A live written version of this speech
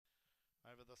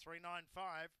the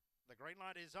 395. The green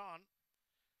light is on.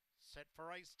 Set for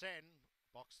race 10.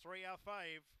 Box 3 our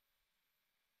fave.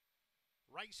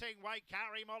 Racing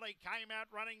Waikari Molly came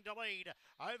out running to lead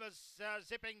over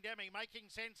Zipping Demi, making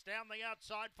sense down the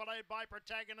outside, followed by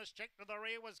Protagonist. Check to the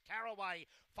rear was Caraway,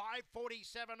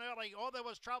 5:47 early. Oh, there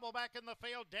was trouble back in the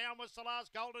field. Down was the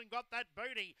last Golden, got that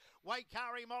booty.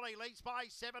 Waikari Molly leads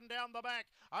by 7 down the back,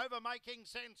 over Making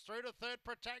Sense through to third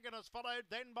Protagonist,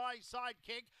 followed then by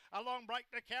Sidekick. A long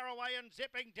break to Caraway and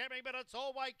Zipping Demi, but it's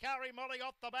all Waikari Molly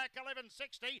off the back,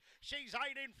 11:60. She's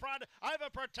 8 in front over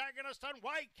Protagonist, and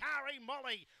Waikari Molly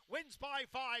wins by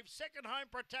 5. Second home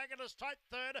Protagonist, tight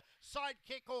third.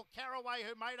 Sidekick or Caraway,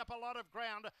 who made up a lot of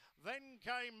ground. Then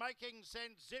came Making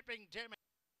Sense, Zipping Demi.